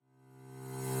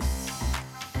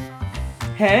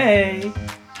Hey,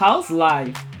 how's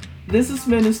life? This is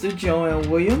Minister Joanne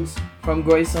Williams from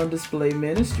Grace on Display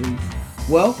Ministries.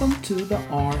 Welcome to the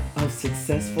Art of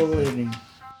Successful Living.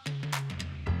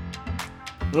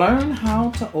 Learn how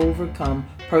to overcome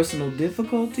personal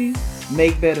difficulties,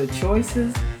 make better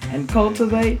choices, and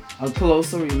cultivate a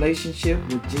closer relationship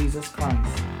with Jesus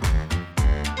Christ.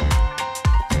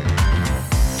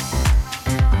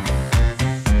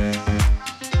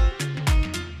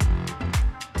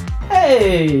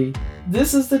 Hey,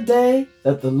 this is the day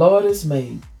that the Lord has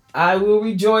made. I will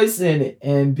rejoice in it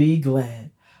and be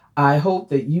glad. I hope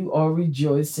that you are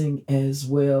rejoicing as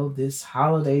well this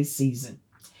holiday season.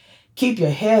 Keep your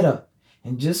head up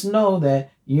and just know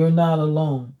that you're not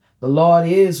alone. The Lord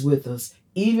is with us.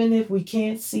 Even if we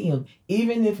can't see Him,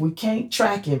 even if we can't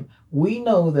track Him, we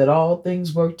know that all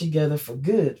things work together for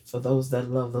good for those that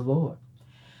love the Lord.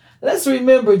 Let's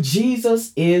remember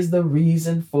Jesus is the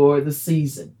reason for the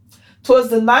season.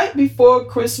 'Twas the night before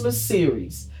Christmas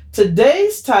series.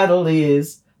 Today's title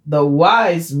is The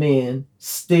Wise Men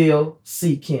Still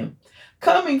Seek Him.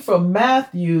 Coming from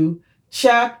Matthew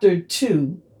chapter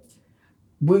 2,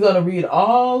 we're going to read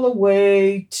all the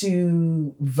way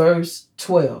to verse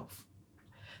 12.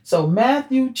 So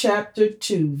Matthew chapter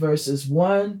 2, verses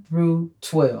 1 through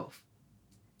 12.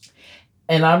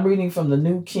 And I'm reading from the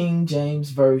New King James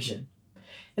Version.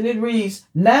 And it reads,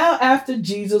 Now after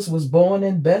Jesus was born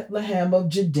in Bethlehem of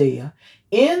Judea,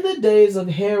 in the days of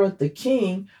Herod the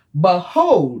king,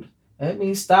 behold, that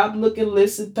means stop, looking,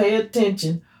 listen, pay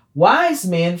attention, wise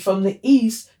men from the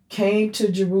east came to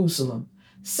Jerusalem,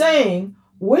 saying,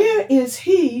 Where is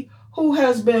he who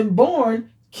has been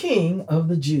born King of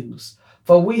the Jews?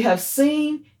 For we have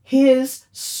seen his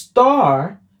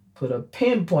star, put a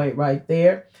pinpoint right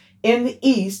there, in the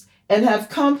east, and have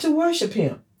come to worship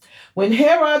him. When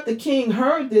Herod the king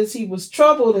heard this, he was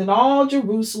troubled, and all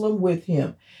Jerusalem with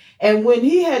him. And when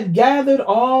he had gathered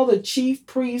all the chief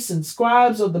priests and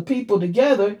scribes of the people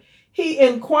together, he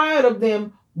inquired of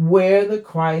them where the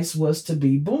Christ was to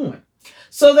be born.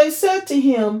 So they said to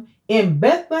him, In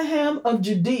Bethlehem of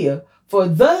Judea, for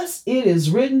thus it is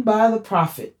written by the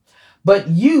prophet, But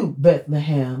you,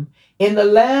 Bethlehem, in the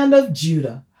land of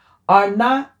Judah, are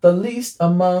not the least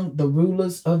among the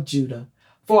rulers of Judah.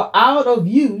 For out of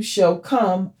you shall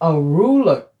come a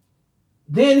ruler.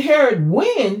 Then Herod,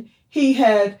 when he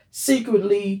had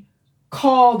secretly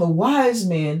called the wise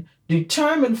men,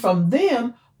 determined from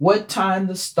them what time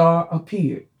the star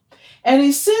appeared. And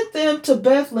he sent them to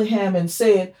Bethlehem and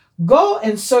said, Go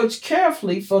and search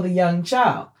carefully for the young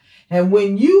child. And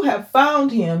when you have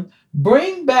found him,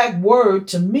 bring back word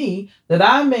to me that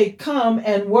I may come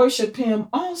and worship him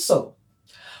also.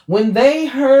 When they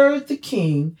heard the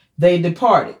king, they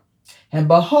departed. And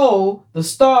behold, the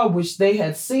star which they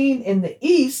had seen in the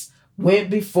east went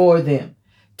before them,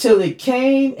 till it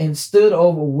came and stood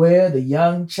over where the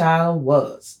young child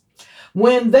was.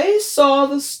 When they saw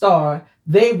the star,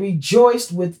 they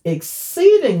rejoiced with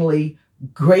exceedingly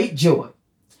great joy.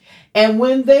 And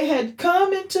when they had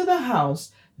come into the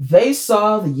house, they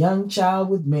saw the young child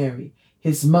with Mary,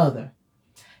 his mother,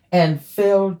 and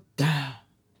fell down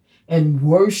and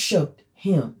worshipped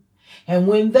him. And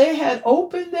when they had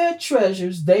opened their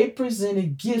treasures, they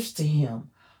presented gifts to him,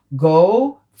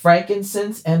 gold,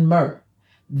 frankincense, and myrrh.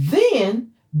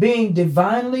 Then, being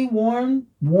divinely warned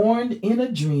in a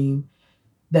dream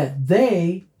that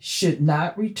they should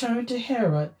not return to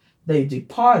Herod, they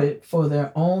departed for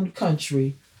their own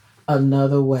country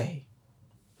another way.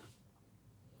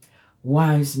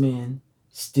 Wise men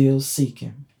still seek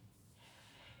him.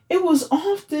 It was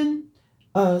often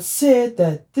said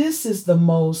that this is the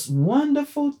most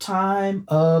wonderful time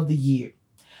of the year.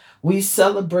 We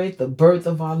celebrate the birth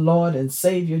of our Lord and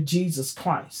Savior Jesus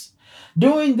Christ.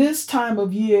 During this time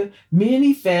of year,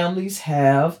 many families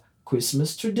have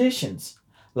Christmas traditions,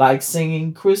 like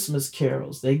singing Christmas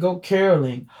carols. They go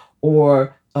caroling,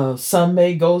 or some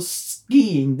may go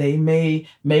skiing. They may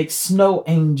make snow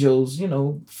angels,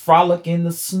 frolic in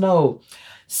the snow.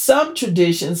 Some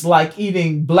traditions, like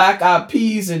eating black-eyed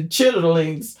peas and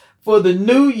chitterlings for the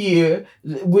new year,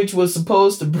 which was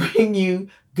supposed to bring you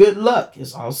good luck,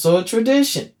 is also a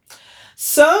tradition.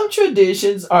 Some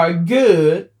traditions are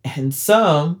good and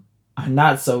some are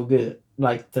not so good,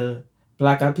 like the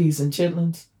black-eyed peas and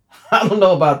chitlins. I don't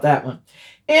know about that one.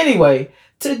 Anyway,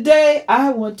 today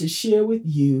I want to share with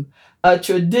you a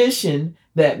tradition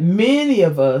that many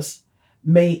of us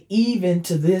may even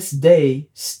to this day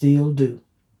still do.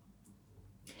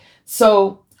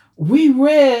 So we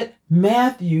read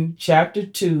Matthew chapter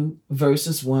 2,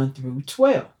 verses 1 through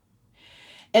 12.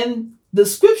 And the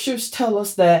scriptures tell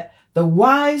us that the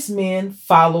wise men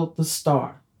followed the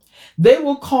star. They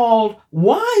were called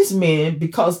wise men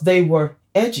because they were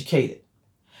educated.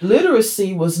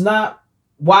 Literacy was not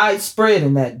widespread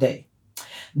in that day.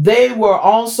 They were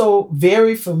also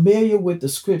very familiar with the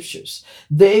scriptures.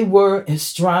 They were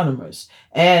astronomers.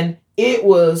 And it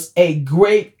was a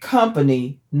great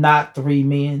company, not three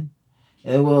men.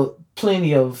 There were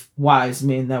plenty of wise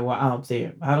men that were out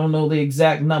there. I don't know the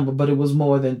exact number, but it was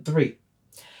more than three.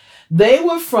 They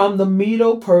were from the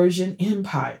Medo Persian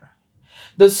Empire.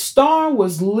 The star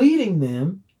was leading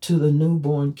them to the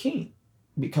newborn king,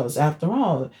 because after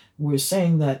all, we're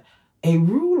saying that a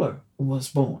ruler was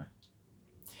born.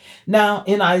 Now,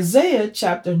 in Isaiah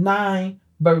chapter 9,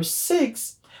 verse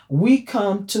 6, we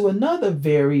come to another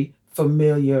very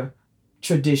familiar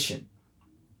tradition.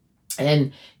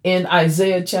 And in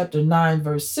Isaiah chapter 9,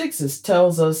 verse 6, it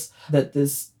tells us that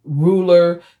this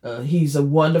ruler, he's a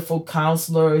wonderful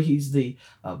counselor. He's the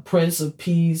Prince of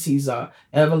Peace. He's our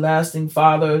everlasting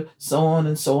Father, so on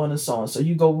and so on and so on. So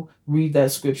you go read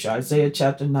that scripture, Isaiah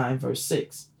chapter 9, verse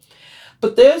 6.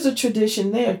 But there's a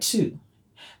tradition there too.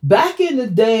 Back in the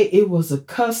day, it was a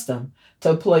custom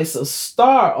to place a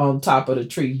star on top of the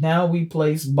tree. Now we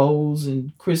place bows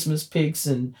and Christmas picks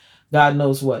and God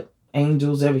knows what,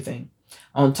 angels, everything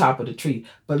on top of the tree.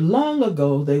 But long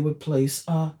ago, they would place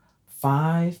a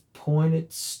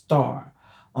 5-pointed star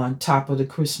on top of the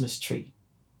Christmas tree.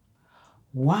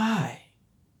 Why?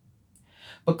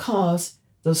 Because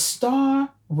the star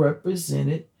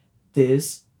represented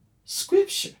this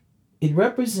scripture. It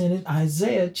represented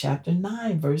Isaiah chapter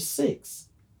 9, verse 6.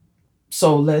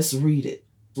 So let's read it.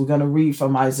 We're going to read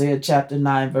from Isaiah chapter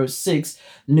 9, verse 6,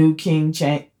 New King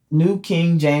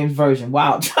James Version.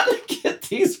 Wow, I'm trying to get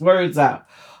these words out.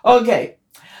 Okay.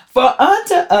 For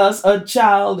unto us a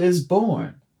child is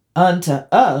born, unto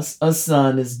us a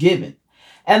son is given,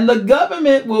 and the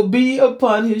government will be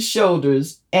upon his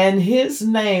shoulders, and his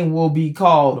name will be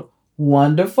called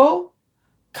Wonderful,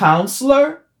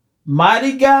 Counselor,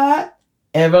 Mighty God,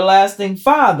 Everlasting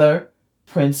Father,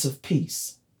 Prince of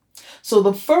Peace. So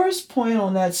the first point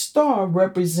on that star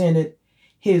represented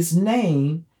his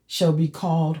name shall be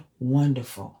called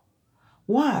Wonderful.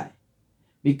 Why?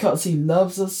 Because he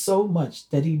loves us so much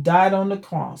that he died on the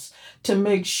cross to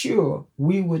make sure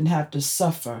we wouldn't have to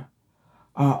suffer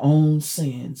our own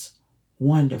sins.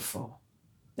 Wonderful.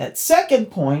 That second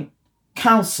point,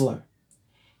 Counselor.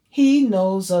 He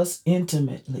knows us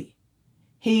intimately.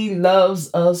 He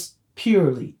loves us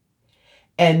purely,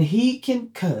 and he can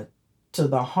cut to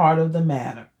the heart of the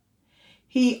matter.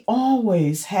 He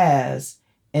always has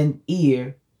an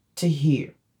ear to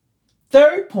hear.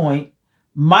 Third point,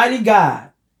 Mighty God.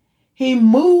 He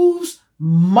moves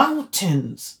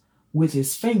mountains with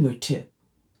his fingertip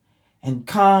and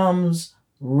calms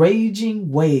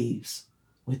raging waves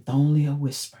with only a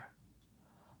whisper.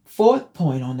 Fourth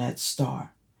point on that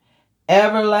star,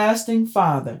 Everlasting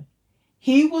Father.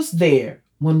 He was there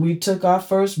when we took our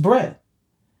first breath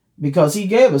because he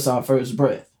gave us our first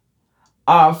breath.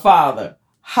 Our Father,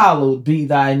 hallowed be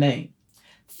thy name.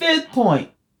 Fifth point,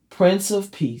 Prince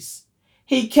of Peace.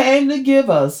 He came to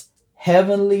give us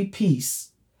heavenly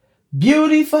peace,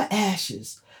 beauty for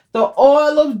ashes, the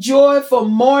oil of joy for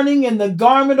mourning, and the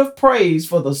garment of praise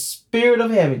for the spirit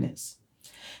of heaviness.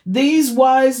 These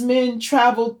wise men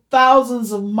traveled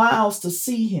thousands of miles to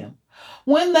see him.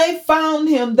 When they found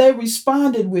him, they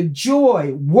responded with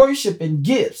joy, worship, and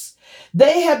gifts.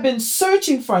 They have been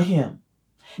searching for him.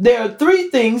 There are three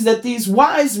things that these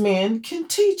wise men can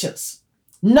teach us.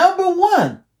 Number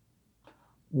one,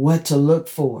 what to look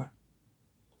for.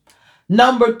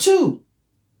 Number two,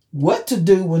 what to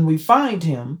do when we find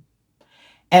him.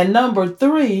 And number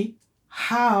three,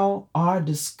 how our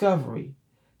discovery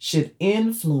should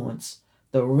influence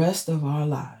the rest of our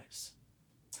lives.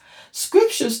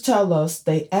 Scriptures tell us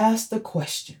they ask the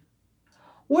question,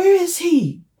 where is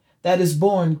he that is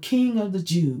born King of the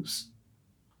Jews?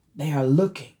 They are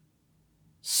looking,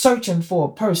 searching for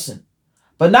a person,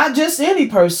 but not just any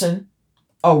person,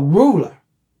 a ruler.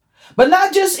 But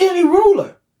not just any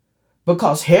ruler,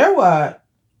 because Herod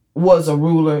was a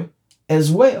ruler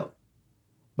as well,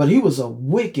 but he was a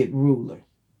wicked ruler.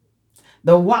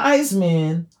 The wise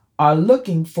men are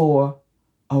looking for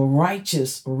a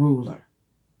righteous ruler.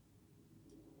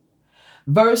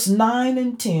 Verse 9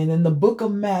 and 10 in the book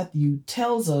of Matthew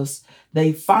tells us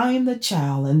they find the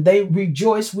child and they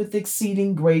rejoice with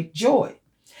exceeding great joy.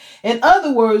 In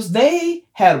other words, they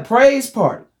had a praise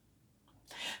party.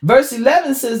 Verse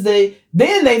 11 says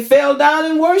they fell down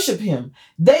and worshiped him.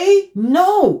 They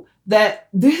know that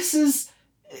this is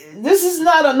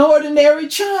not an ordinary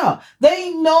child. They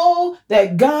know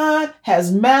that God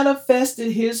has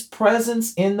manifested his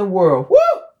presence in the world. Woo!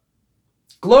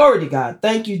 Glory to God.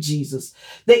 Thank you, Jesus.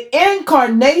 The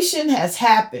incarnation has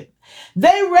happened.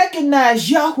 They recognize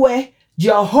Yahweh,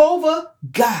 Jehovah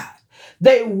God.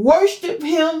 They worship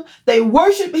him. They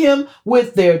worship him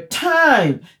with their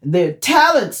time, their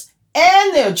talents,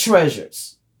 and their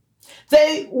treasures.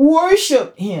 They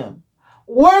worship him.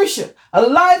 Worship, a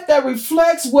life that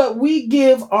reflects what we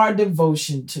give our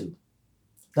devotion to.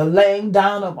 The laying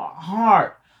down of our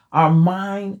heart, our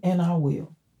mind, and our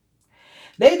will.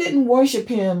 They didn't worship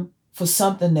him for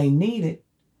something they needed.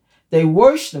 They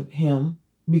worship him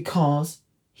because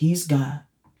he's God.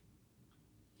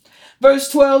 Verse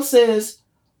 12 says,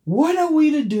 what are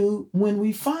we to do when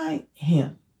we find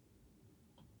him?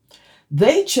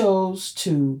 They chose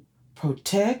to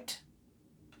protect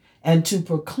and to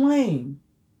proclaim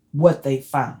what they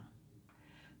found.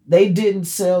 They didn't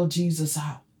sell Jesus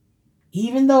out.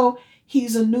 Even though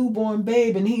he's a newborn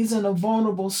babe and he's in a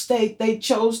vulnerable state, they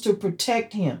chose to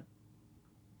protect him.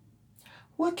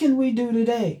 What can we do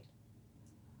today?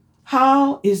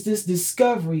 How is this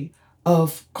discovery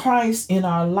of Christ in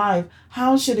our life,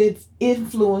 how should it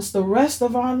influence the rest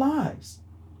of our lives?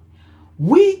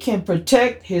 We can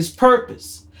protect his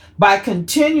purpose by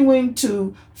continuing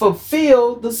to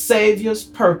fulfill the Savior's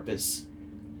purpose.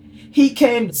 He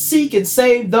came to seek and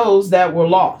save those that were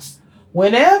lost.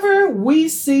 Whenever we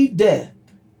see death,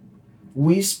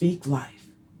 we speak life.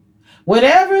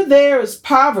 Whenever there is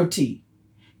poverty,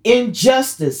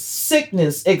 injustice,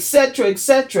 sickness,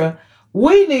 etc.,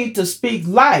 we need to speak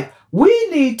life. We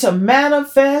need to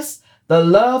manifest the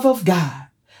love of God,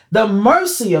 the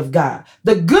mercy of God,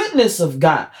 the goodness of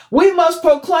God. We must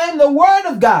proclaim the word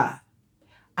of God.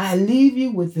 I leave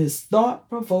you with this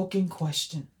thought-provoking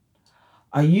question.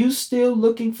 Are you still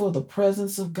looking for the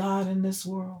presence of God in this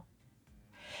world?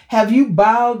 Have you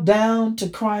bowed down to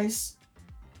Christ?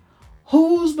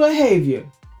 Whose behavior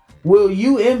will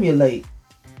you emulate?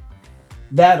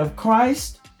 That of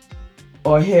Christ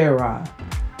or Herod?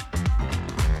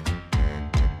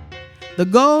 The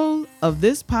goal of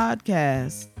this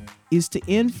podcast is to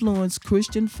influence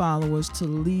Christian followers to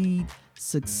lead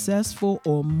successful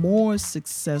or more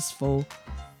successful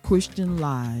Christian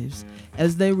lives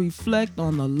as they reflect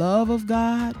on the love of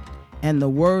God and the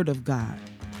Word of God.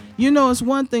 You know, it's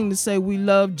one thing to say we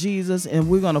love Jesus and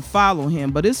we're going to follow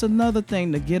him, but it's another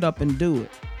thing to get up and do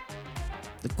it.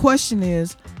 The question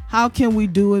is, how can we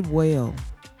do it well?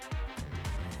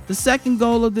 The second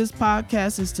goal of this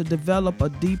podcast is to develop a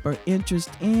deeper interest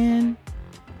in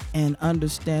and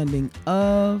understanding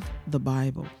of the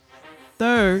Bible.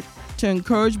 Third, to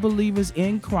encourage believers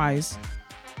in Christ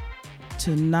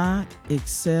to not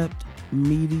accept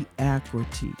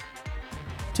mediocrity.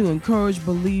 To encourage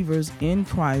believers in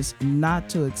Christ not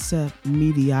to accept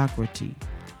mediocrity,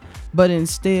 but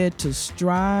instead to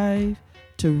strive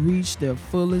to reach their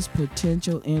fullest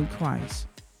potential in Christ.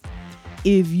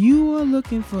 If you are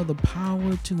looking for the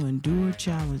power to endure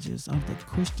challenges of the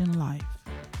Christian life,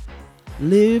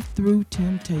 live through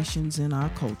temptations in our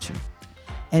culture,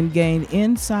 and gain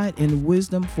insight and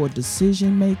wisdom for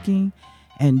decision making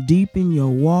and deepen your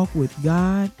walk with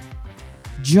God,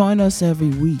 join us every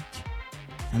week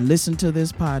and listen to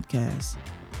this podcast.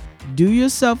 Do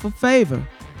yourself a favor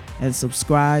and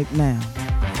subscribe now.